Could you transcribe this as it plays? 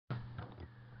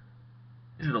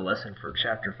This is the lesson for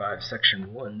Chapter 5, Section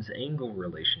 1's angle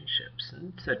relationships.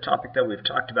 And it's a topic that we've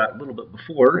talked about a little bit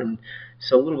before, and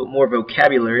so a little bit more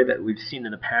vocabulary that we've seen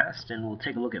in the past, and we'll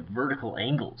take a look at vertical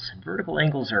angles. And vertical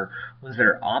angles are ones that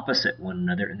are opposite one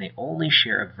another, and they only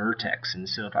share a vertex. And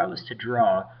so if I was to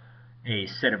draw a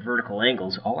set of vertical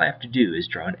angles, all I have to do is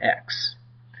draw an X.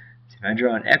 So if I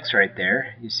draw an X right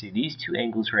there, you see these two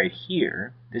angles right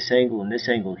here, this angle and this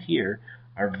angle here,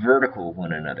 are vertical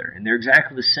one another, and they're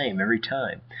exactly the same every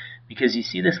time, because you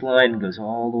see this line goes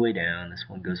all the way down, this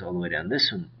one goes all the way down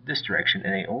this direction,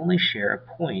 and they only share a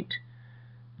point.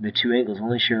 The two angles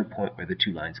only share a point where the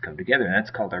two lines come together, and that's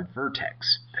called our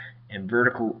vertex. And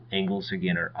vertical angles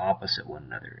again are opposite one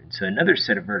another, and so another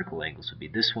set of vertical angles would be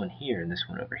this one here and this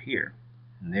one over here,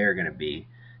 and they're going to be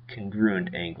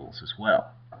congruent angles as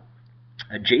well.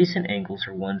 Adjacent angles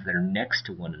are ones that are next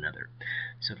to one another.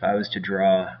 So if I was to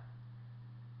draw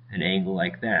an angle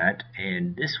like that,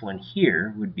 and this one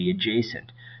here would be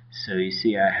adjacent. So you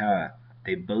see how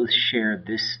they both share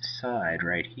this side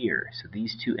right here. So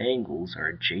these two angles are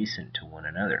adjacent to one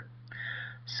another.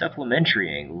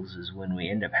 Supplementary angles is when we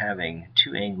end up having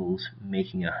two angles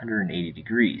making 180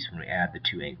 degrees when we add the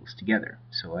two angles together.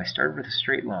 So I started with a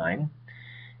straight line,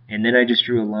 and then I just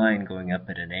drew a line going up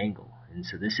at an angle. And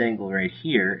so this angle right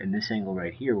here and this angle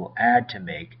right here will add to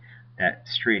make that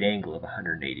straight angle of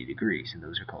 180 degrees, and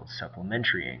those are called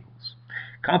supplementary angles.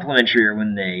 Complementary are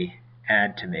when they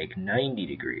add to make 90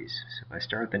 degrees. So if I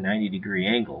start with a 90-degree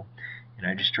angle, and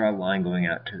I just draw a line going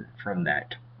out from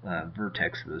that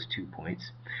vertex of those 2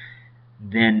 points,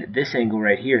 then this angle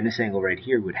right here and this angle right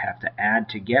here would have to add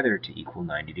together to equal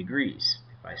 90 degrees,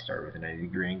 if I start with a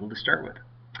 90-degree angle to start with.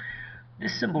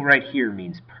 This symbol right here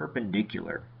means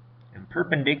perpendicular, and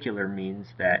perpendicular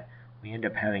means that we end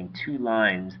up having two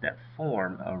lines that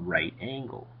form a right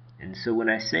angle. And so when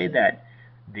I say that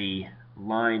the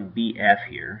line BF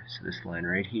here, so this line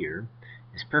right here,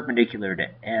 is perpendicular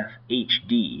to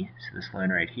FHD, so this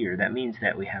line right here, that means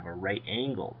that we have a right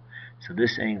angle. So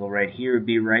this angle right here would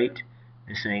be right,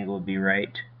 this angle would be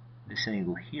right, this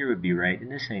angle here would be right,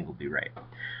 and this angle would be right.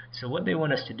 So what they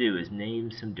want us to do is name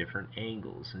some different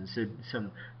angles, and so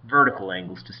some vertical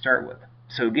angles to start with.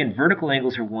 So again, vertical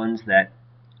angles are ones that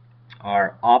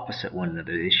are opposite one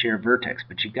another. They share a vertex,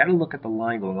 but you've got to look at the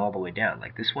line going all the way down.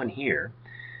 Like this one here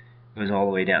goes all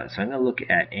the way down. So I'm going to look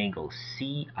at angle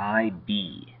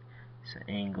CIB. So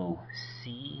angle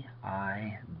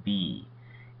CIB.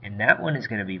 And that one is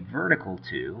going to be vertical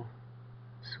to,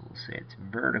 so we'll say it's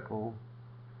vertical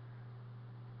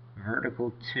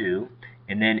to,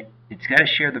 and then it's got to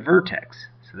share the vertex.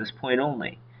 So this point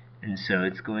only. And so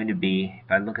it's going to be,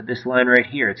 if I look at this line right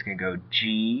here, it's going to go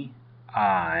GI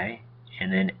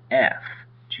and then F,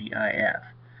 GIF.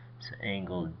 So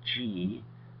angle GIF.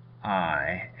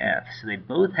 So they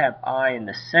both have I in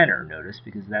the center, notice,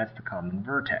 because that's the common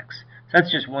vertex. So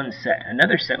that's just one set.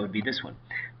 Another set would be this one,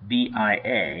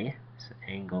 BIA. So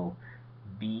angle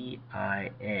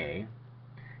BIA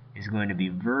is going to be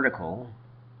vertical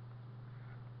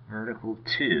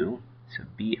to, so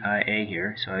BIA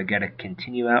here, so I got to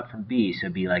continue out from B, so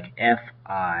it'd be like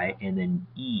FI and then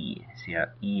E. See how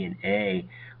E and A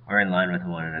are in line with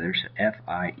one another, so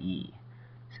FIE.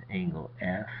 So angle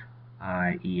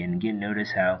FIE, and again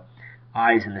notice how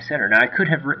I is in the center. Now I could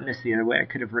have written this the other way. I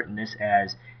could have written this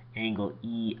as angle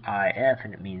EIF,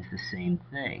 and it means the same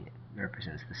thing. It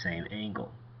represents the same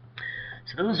angle.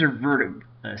 So those are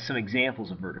some examples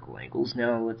of vertical angles.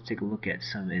 Now let's take a look at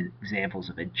some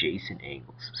examples of adjacent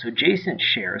angles. So adjacent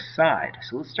share a side.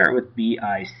 So let's start with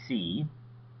BIC.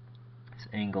 It's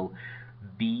angle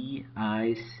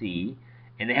BIC,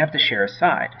 and they have to share a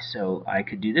side. So I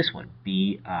could do this one,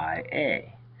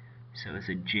 BIA. So it's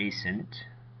adjacent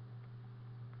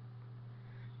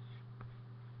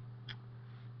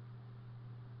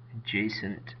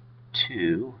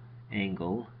to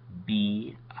angle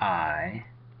BIA.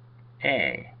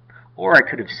 Or I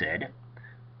could have said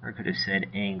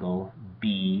angle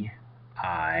BIC.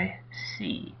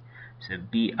 So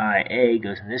BIA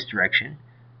goes in this direction,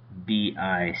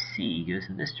 BIC goes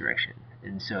in this direction.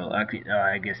 And so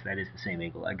I guess that is the same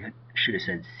angle. I should have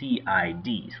said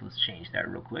CID. So let's change that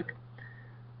real quick.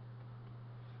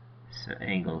 So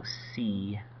angle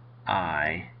CID.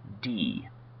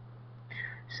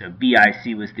 So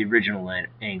BIC was the original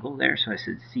angle there, so I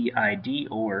said CID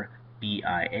or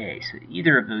BIA. So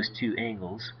either of those two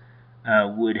angles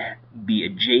would be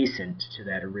adjacent to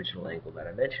that original angle that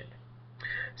I mentioned.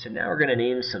 So now we're going to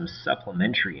name some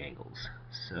supplementary angles.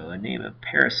 So I name a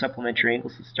pair of supplementary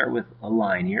angles. Let's start with a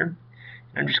line here.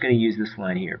 And I'm just going to use this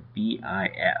line here,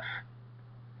 BIF.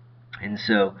 And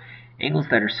so angles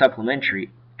that are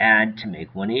supplementary add to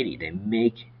make 180. They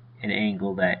make an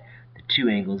angle that the two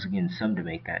angles again sum to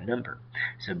make that number.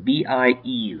 So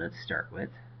BIE, let's start with.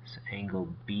 So angle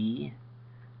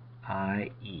BIE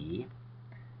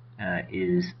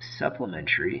is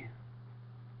supplementary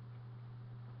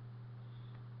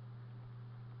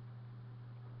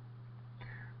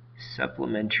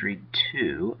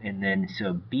to, and then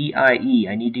so BIE,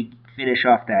 I need to finish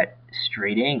off that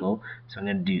straight angle, so I'm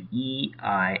going to do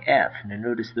EIF. Now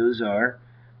notice those are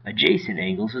adjacent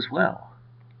angles as well,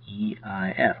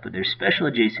 EIF, but they're special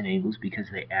adjacent angles because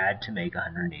they add to make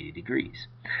 180 degrees.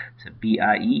 So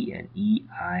BIE and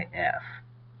EIF.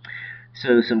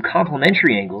 So some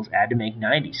complementary angles add to make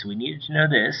 90. So we needed to know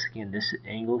this. Again, this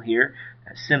angle here,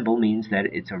 that symbol means that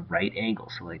it's a right angle.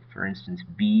 So like for instance,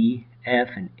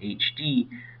 BF and HD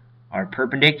are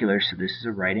perpendicular, so this is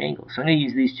a right angle. So I'm going to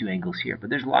use these two angles here, but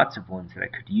there's lots of ones that I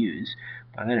could use.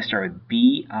 But I'm going to start with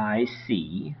BIC.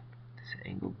 This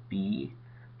angle BIC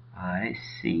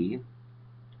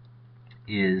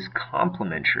is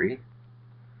complementary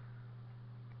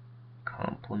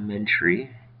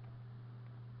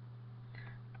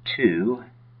to,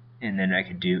 and then I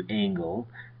could do angle,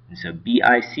 and so BIC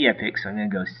I pick, so I'm going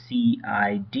to go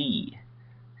CID.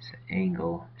 So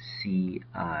angle CID,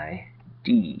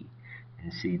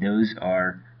 and see those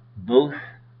are both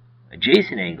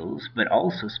adjacent angles, but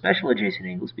also special adjacent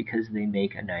angles because they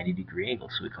make a 90-degree angle,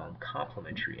 so we call them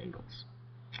complementary angles.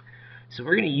 So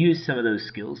we're going to use some of those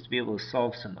skills to be able to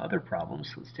solve some other problems.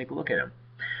 So let's take a look at them.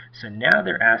 So now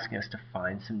they're asking us to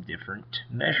find some different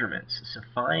measurements. So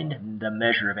find the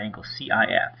measure of angle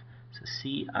CIF. So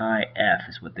CIF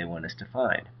is what they want us to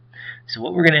find. So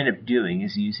what we're going to end up doing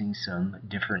is using some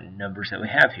different numbers that we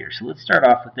have here. So let's start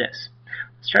off with this.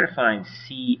 Let's try to find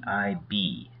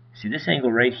CIB. See, this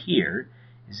angle right here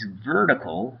is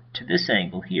vertical to this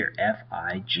angle here,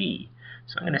 FIG.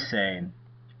 So I'm going to say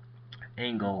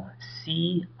angle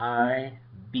CIB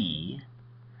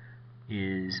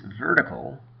is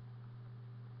vertical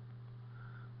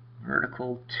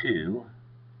to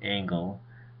angle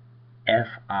FIG.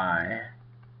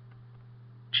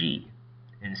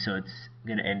 And so it's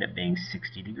going to end up being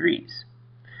 60 degrees,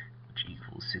 which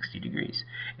equals 60 degrees.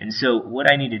 And so what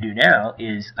I need to do now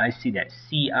is I see that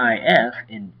CIF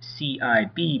and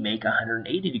CIB make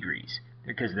 180 degrees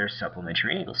because they're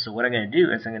supplementary angles. So what I'm going to do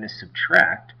is I'm going to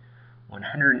subtract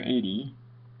 180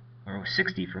 or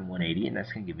 60 from 180, and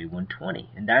that's going to give me 120.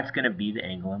 And that's going to be the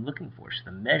angle I'm looking for. So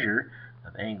the measure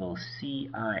of angle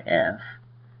CIF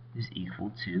is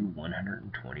equal to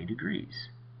 120 degrees.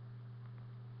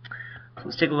 So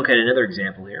let's take a look at another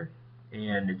example here,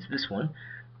 and it's this one.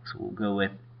 So we'll go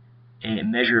with a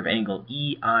measure of angle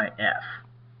EIF.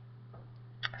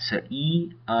 So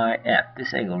EIF,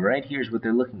 this angle right here is what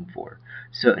they're looking for.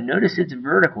 So notice it's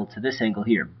vertical to this angle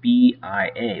here,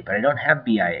 BIA, but I don't have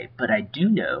BIA, but I do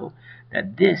know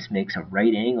that this makes a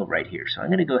right angle right here. So I'm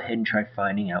going to go ahead and try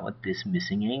finding out what this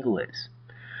missing angle is.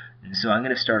 And so I'm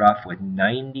going to start off with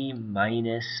 90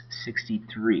 minus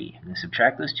 63. I'm going to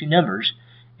subtract those two numbers,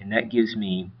 and that gives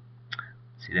me,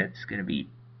 see, that's going to be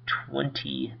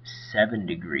 27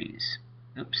 degrees.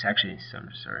 Oops, actually, I'm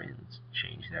sorry, let's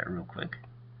change that real quick.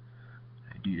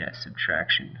 I do that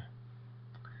subtraction.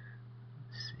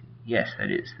 Let's see. Yes,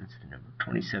 that's the number,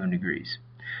 27 degrees.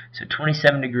 So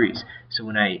 27 degrees. So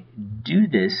when I do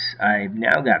this, I've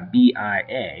now got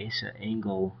BIA, so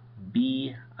angle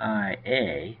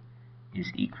BIA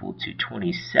is equal to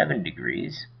 27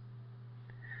 degrees.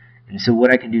 And so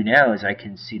what I can do now is I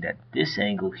can see that this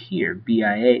angle here,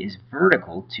 BIA, is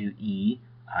vertical to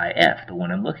EIF, the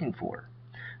one I'm looking for.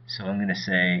 So I'm going to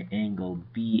say angle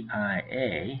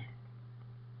BIA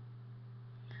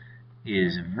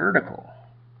is vertical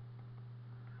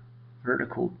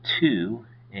to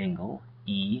angle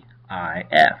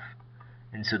EIF.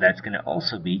 And so that's going to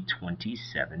also be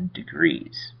 27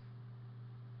 degrees.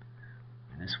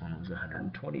 And this one was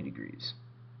 120 degrees.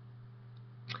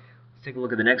 Let's take a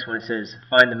look at the next one. It says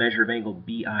find the measure of angle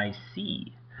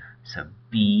BIC. So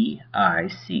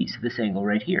BIC, so this angle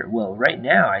right here. Well, right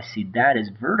now I see that is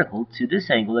vertical to this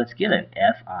angle that's given,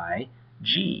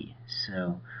 FIG.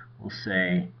 So we'll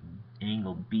say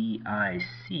angle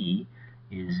BIC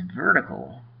is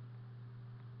vertical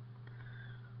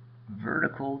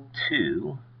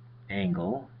to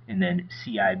angle, and then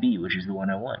CIB, which is the one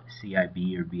I want,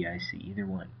 CIB or BIC, either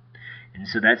one. And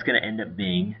so that's going to end up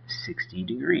being 60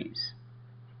 degrees.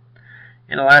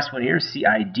 And the last one here,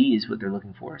 CID, is what they're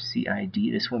looking for.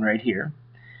 CID, this one right here.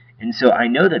 And so I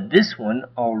know that this one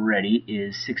already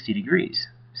is 60 degrees.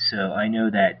 So I know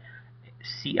that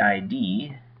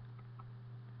CID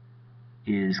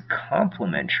is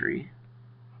complementary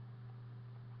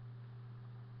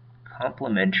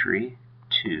complementary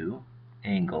to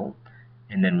angle,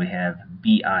 and then we have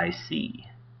BIC.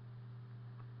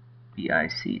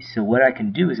 BIC. So what I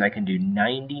can do is I can do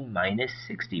 90 minus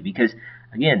 60, because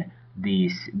again, the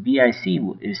BIC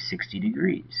is 60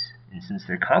 degrees. And since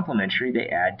they're complementary, they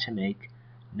add to make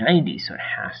 90, so it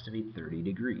has to be 30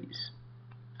 degrees.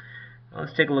 Well,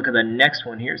 let's take a look at the next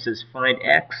one here. It says find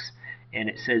x, and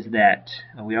it says that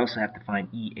we also have to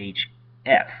find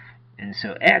EHF. And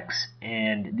so x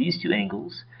and these two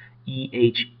angles,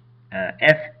 FE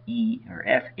or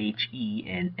FHE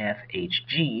and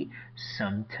FHG,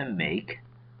 sum to make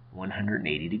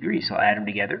 180 degrees. So I'll add them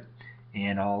together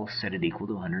and I'll set it equal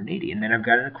to 180. And then I've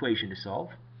got an equation to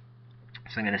solve.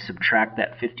 So I'm going to subtract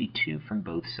that 52 from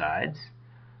both sides.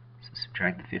 So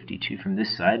subtract the 52 from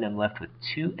this side, and I'm left with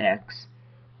 2x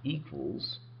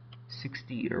equals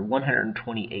 60 or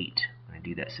 128 when I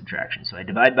do that subtraction. So I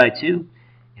divide by 2,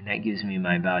 and that gives me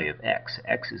my value of x.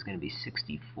 X is going to be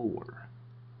 64.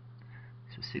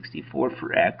 So 64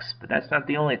 for x, but that's not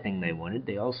the only thing they wanted.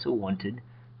 They also wanted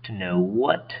to know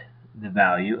what the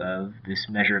value of this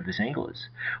measure of this angle is.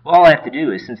 Well, all I have to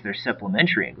do is, since they're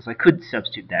supplementary angles, I could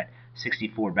substitute that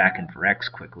 64 back in for x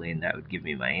quickly, and that would give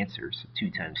me my answer. So 2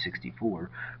 times 64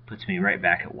 puts me right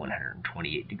back at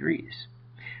 128 degrees.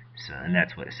 So, and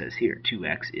that's what it says here.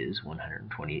 2x is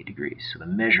 128 degrees. So the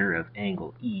measure of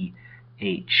angle EHF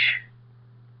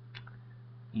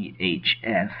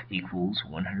equals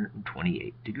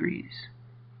 128 degrees.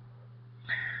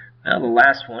 Now the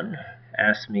last one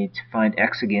asks me to find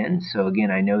x again. So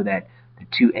again, I know that the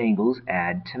two angles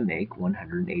add to make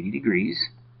 180 degrees.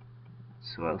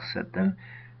 So I'll set them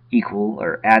equal,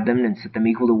 or add them and set them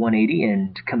equal to 180,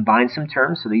 and combine some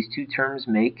terms. So these two terms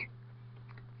make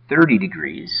 30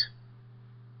 degrees.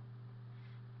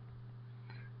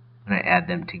 And I add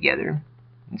them together.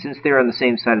 And since they're on the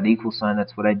same side of the equal sign,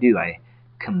 that's what I do. I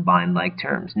combine like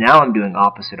terms. Now I'm doing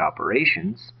opposite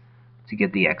operations to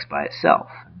get the x by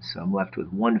itself. So I'm left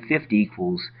with 150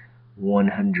 equals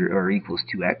 100, or equals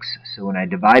 2x. So when I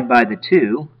divide by the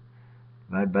 2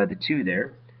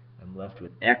 there, I'm left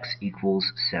with x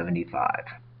equals 75.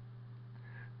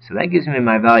 So that gives me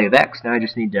my value of x. Now I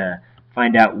just need to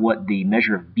find out what the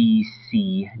measure of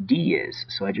BCD is.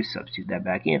 So I just substitute that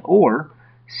back in. Or,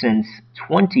 since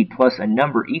 20 plus a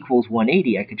number equals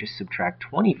 180, I could just subtract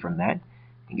 20 from that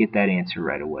and get that answer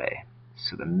right away.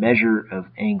 So the measure of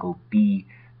angle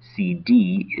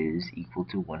BCD is equal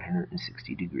to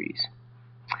 160 degrees.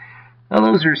 Now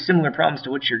those are similar problems to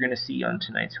what you're going to see on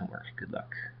tonight's homework. Good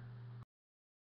luck.